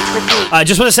 repeat, repeat. I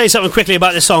just want to say something quickly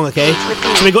about this song, okay?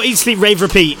 So we got Eat, Sleep, Rave,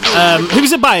 Repeat. Who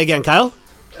was it by again, Kyle?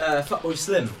 Fatboy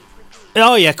Slim.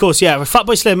 Oh yeah, of course, yeah.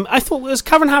 Fatboy Slim. I thought it was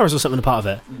Calvin Harris or something a part of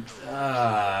it.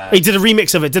 He did a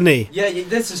remix of it, didn't he? Yeah,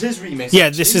 this is his remix. Yeah,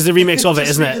 this is the remix of it,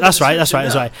 isn't it? That's right.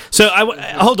 So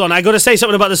hold on, I got to say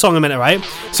something about the song a minute, right?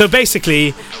 So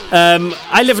basically,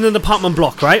 I live in an apartment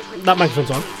block, right? That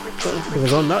microphone's on.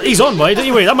 He's on, boy. Don't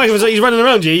you worry. That microphone's on. He's running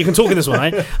around you. You can talk in this one,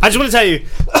 right? I just want to tell you.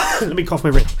 Let me cough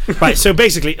my ring. Right. So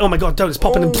basically, oh my god, don't! It's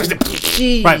popping.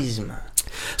 Right.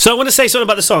 So I want to say something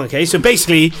about the song, okay? So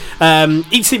basically,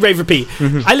 Eat, Sleep, Rave, Repeat.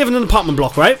 I live in an apartment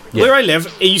block, right? Yeah. Where I live,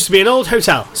 it used to be an old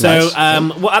hotel. So Nice.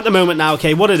 at the moment now,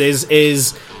 okay, what it is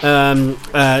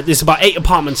there's about 8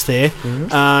 apartments there,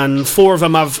 and 4 of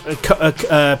them have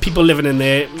people living in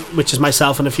there, which is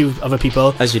myself and a few other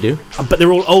people. As you do. But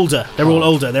they're all older.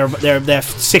 They're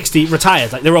 60,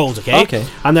 retired. Like they're old, okay? Okay.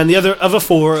 And then the other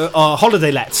 4 are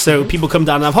holiday lets. So people come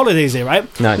down and have holidays here, right?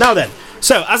 Nice. Now then.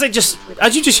 So, as you just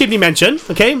heard me mention,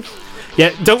 okay?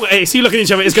 Yeah, don't see you looking at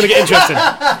each other, it's going to get interesting.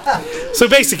 So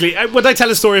basically, would I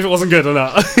tell a story if it wasn't good or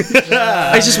not?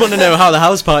 I just want to know how the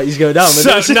house parties go down.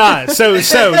 So it's not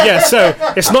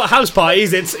house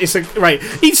parties, it's a, right,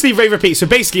 Eat, Sleep, Rave, Repeat. So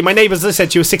basically, my neighbours, as I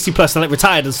said, she was 60 plus and like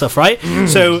retired and stuff, right?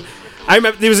 So I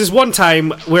remember there was this one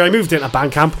time where I moved in at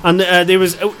band camp, and there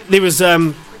was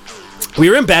we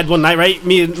were in bed one night, right?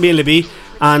 Me and Libby.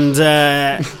 And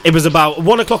it was about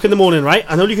 1 o'clock in the morning, right?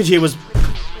 And all you could hear was...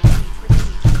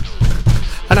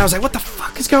 And I was like, what the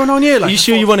fuck is going on here? Like, are you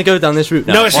sure you want to go down this route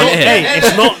now? No, it's not. Hey,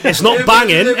 it's not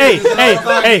banging. Hey,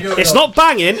 it's not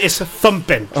banging. It's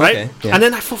thumping, right? Okay, yeah. And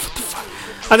then I thought, what the fuck?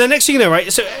 And then next thing you know,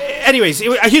 right? So, anyways,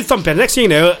 I heard thumping. Next thing you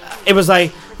know, it was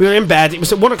like we were in bed. It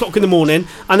was at 1 o'clock in the morning,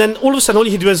 and then all of a sudden, all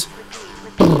you heard was...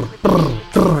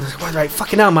 Right,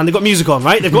 fucking hell, man, they've got music on,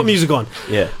 right? They've got music on.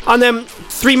 Yeah. And then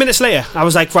 3 minutes later, I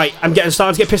was like, right, I'm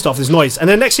starting to get pissed off this noise. And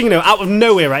then next thing you know, out of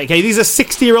nowhere, right, okay, these are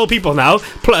 60-year-old people now,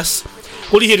 plus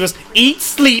all you heard was eat,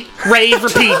 sleep, rave,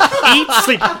 repeat, eat,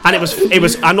 sleep. And it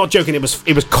was I'm not joking, it was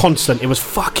constant. It was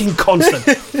fucking constant.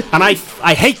 And I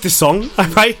hate this song,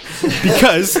 right?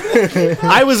 Because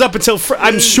I was up until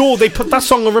I'm sure they put that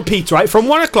song on repeat, right? From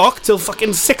 1 o'clock till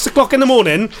fucking 6 o'clock in the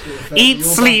morning. Eat,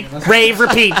 sleep, rave,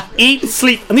 repeat, eat,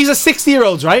 sleep. And these are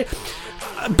 60-year-olds, right?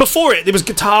 Before it, there was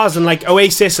guitars and like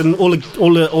Oasis and all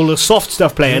the soft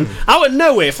stuff playing. Out of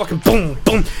nowhere, fucking boom,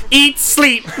 boom, eat,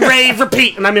 sleep, rave,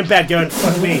 repeat, and I'm in bed going,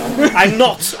 fuck me. I'm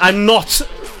not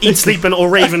eat, sleeping or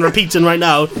raving, repeating right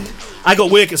now. I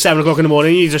got work at 7 o'clock in the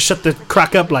morning. You need to shut the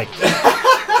crack up, like.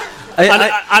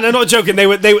 And I'm not joking.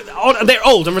 They're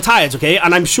old and retired, okay,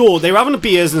 and I'm sure they were having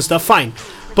beers and stuff. Fine,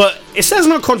 but it says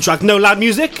in our contract no loud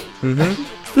music.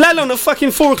 Let alone at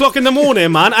fucking 4 o'clock in the morning,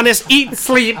 man, and it's eat,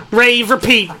 sleep, rave,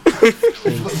 repeat.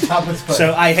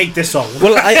 So I hate this song.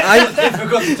 Well,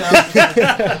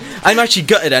 I'm actually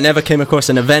gutted I never came across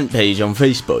an event page on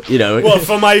Facebook, you know. Well,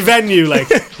 for my venue, like.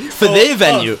 For their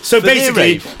venue. So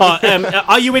basically,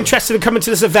 are you interested in coming to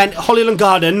this event, Holyland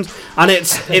Garden, and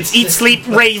it's eat, sleep,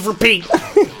 rave, repeat.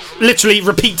 Literally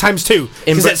repeat times 2.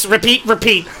 Because it's repeat,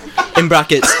 repeat. In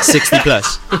brackets, 60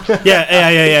 plus.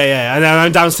 Yeah. And then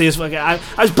I'm downstairs. I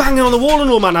was banging on the wall and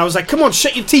all, man. I was like, come on,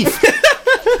 shut your teeth.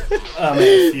 Oh,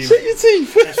 man, shut your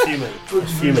teeth. That's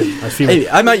fuming. Hey,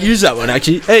 I might use that one,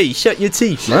 actually. Hey, shut your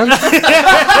teeth, man.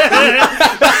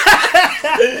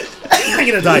 I'm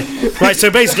gonna die. Right,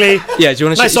 so basically, yeah. Do you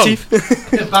want to shut your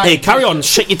teeth? Hey, carry on.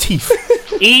 Shut your teeth.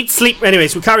 Eat, sleep.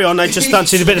 Anyways, we'll carry on. I just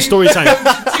started a bit of story time.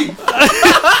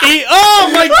 Oh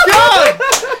my god!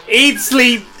 Eat,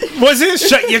 sleep. Was it?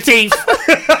 Shut your teeth.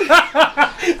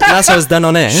 That's how it's done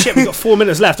on air. Shit, we got 4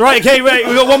 minutes left. Right, okay, wait.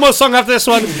 We got one more song after this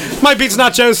one. My beats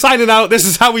Nachos signing out. This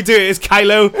is how we do it. It's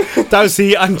KAILO,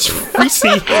 Dowsy, and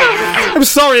Reesy. I'm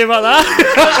sorry about that.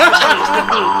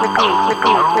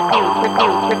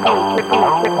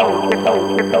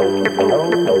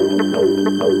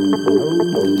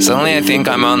 Suddenly I think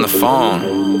I'm on the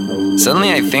phone.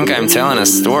 Suddenly I think I'm telling a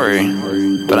story,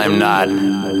 but I'm not.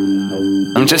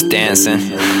 I'm just dancing.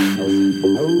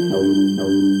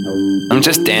 I'm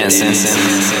just dancing.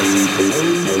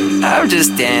 I'm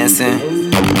just dancing.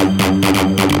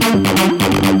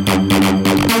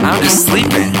 I'm just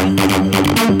sleeping.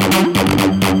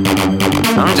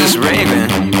 I'm just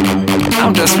raving.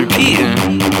 I'm just repeating.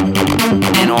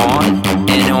 And on,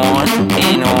 and on,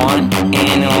 and on,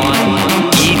 and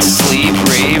on. Eat, sleep,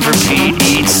 rave, repeat.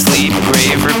 Eat, sleep,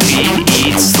 rave, repeat.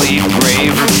 Eat, sleep,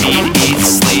 rave, repeat. Eat,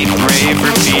 sleep, rave,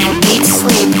 repeat. Eat,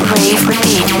 sleep, rave,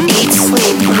 repeat. Eat,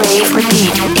 sleep, rave,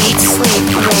 repeat. Eat, sleep,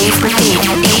 rave, repeat.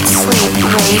 Eat, sleep,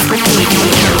 rave, repeat.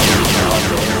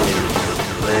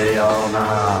 Play all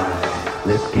night.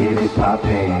 Let's get it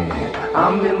poppin'.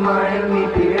 I'm in Miami,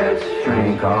 bitch.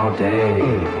 Drink all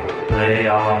day. Play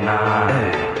all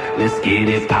night. Let's get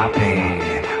it poppin'.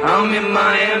 I'm in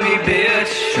Miami,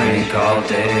 bitch. Drink all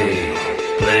day.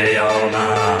 Play all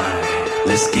night.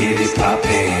 Let's get it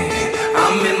poppin'.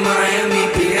 I'm in Miami,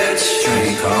 bitch.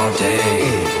 Drink all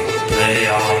day. Play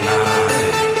all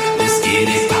night. Let's get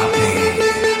it poppin'.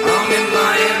 I'm in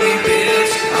Miami,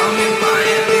 bitch. I'm in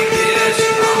Miami, bitch.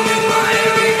 I'm in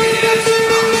Miami, bitch.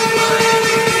 I'm in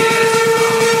Miami, bitch.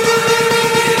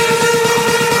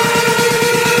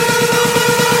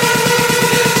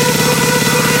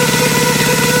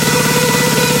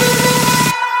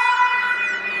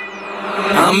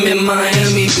 I'm in Miami, bitch. I'm in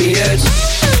Miami, bitch.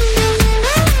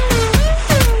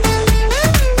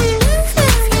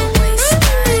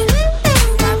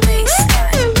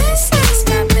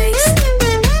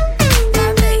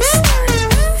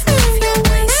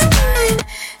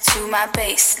 My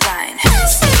baseline.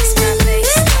 This is my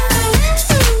baseline.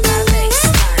 My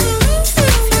baseline.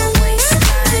 Move your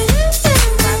waistline to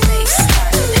my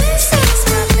baseline. This is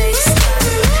my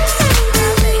baseline. My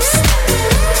baseline.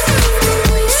 Move your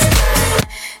waistline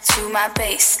to my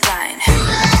baseline.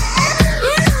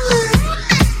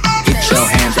 Get your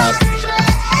hands up.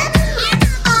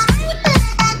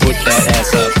 Put that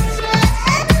ass up.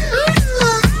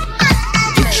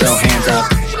 Get your hands up.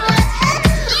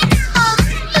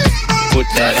 Put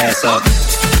that ass up.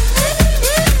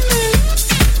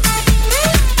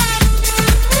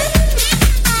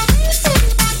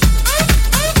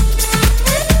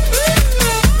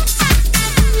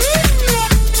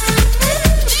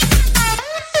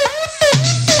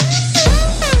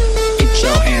 Get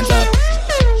your hands up.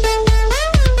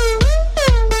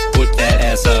 Put that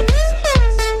ass up.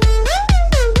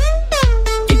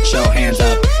 Get your hands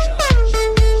up.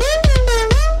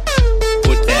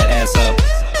 Put that ass up.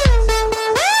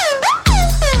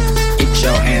 Get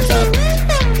your hands up.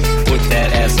 Put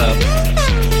that ass up.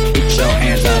 Get your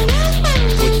hands up.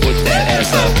 Put that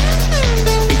ass up.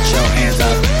 Get your hands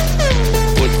up.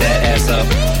 Put that ass up.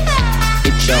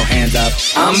 Get your hands up.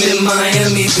 I'm in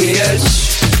Miami, bitch.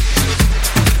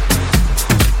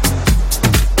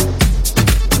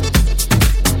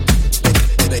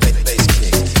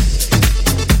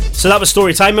 So that was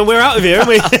story time, and we're out of here, aren't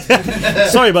we?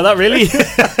 Sorry about that, really.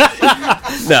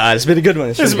 Nah, it's been a good one.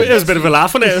 It was a bit of a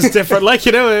laugh, wasn't it? It was different. Like,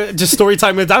 you know, just story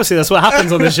time with Dowsy. That's what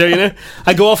happens on the show, you know?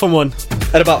 I go off on one.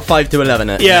 At about 5 to 11.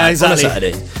 Yeah, exactly. On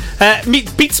a Saturday.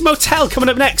 Meet Beats Motel coming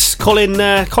up next. Colin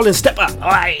Stepper.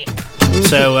 All right.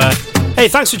 So, hey,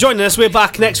 thanks for joining us. We're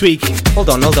back next week. Hold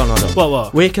on.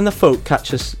 What? Where can the folk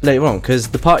catch us later on? Because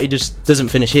the party just doesn't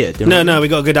finish here. No, we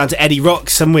got to go down to Eddie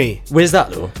Rocks, haven't we? Where's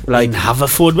that, though? Like in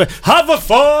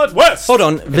Haverfordwest. Hold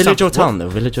on, village or town, though?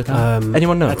 Village or town?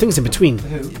 Anyone know? I think it's in between.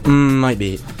 Might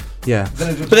be. Yeah.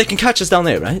 But they can catch us down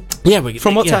there, right? Yeah.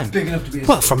 From what time?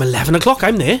 Well, from 11 o'clock,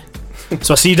 I'm there.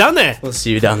 So I'll see you down there. We'll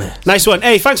see you down there. Nice one.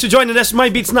 Hey, thanks for joining us. My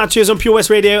Beats Nachos on Pure West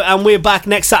Radio, and we're back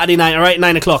next Saturday night, alright,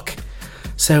 9 o'clock.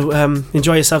 So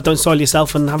enjoy yourself, don't soil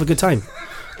yourself, and have a good time.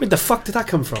 Where the fuck did that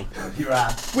come from? Your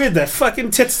ass. Where the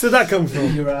fucking tits did that come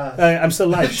from? Your ass. I'm still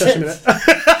live. Shush a minute.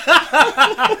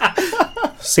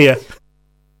 See ya.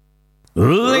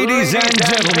 Ladies and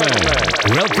gentlemen,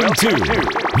 welcome to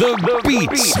the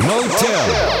Beats Motel.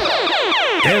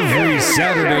 Every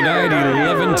Saturday night,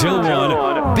 11 till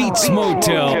 1, Beats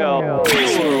Motel,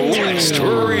 Pure West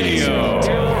Radio.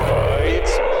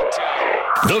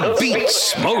 The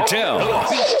Beats Motel.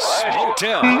 Beats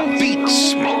Motel.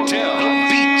 Beats Motel.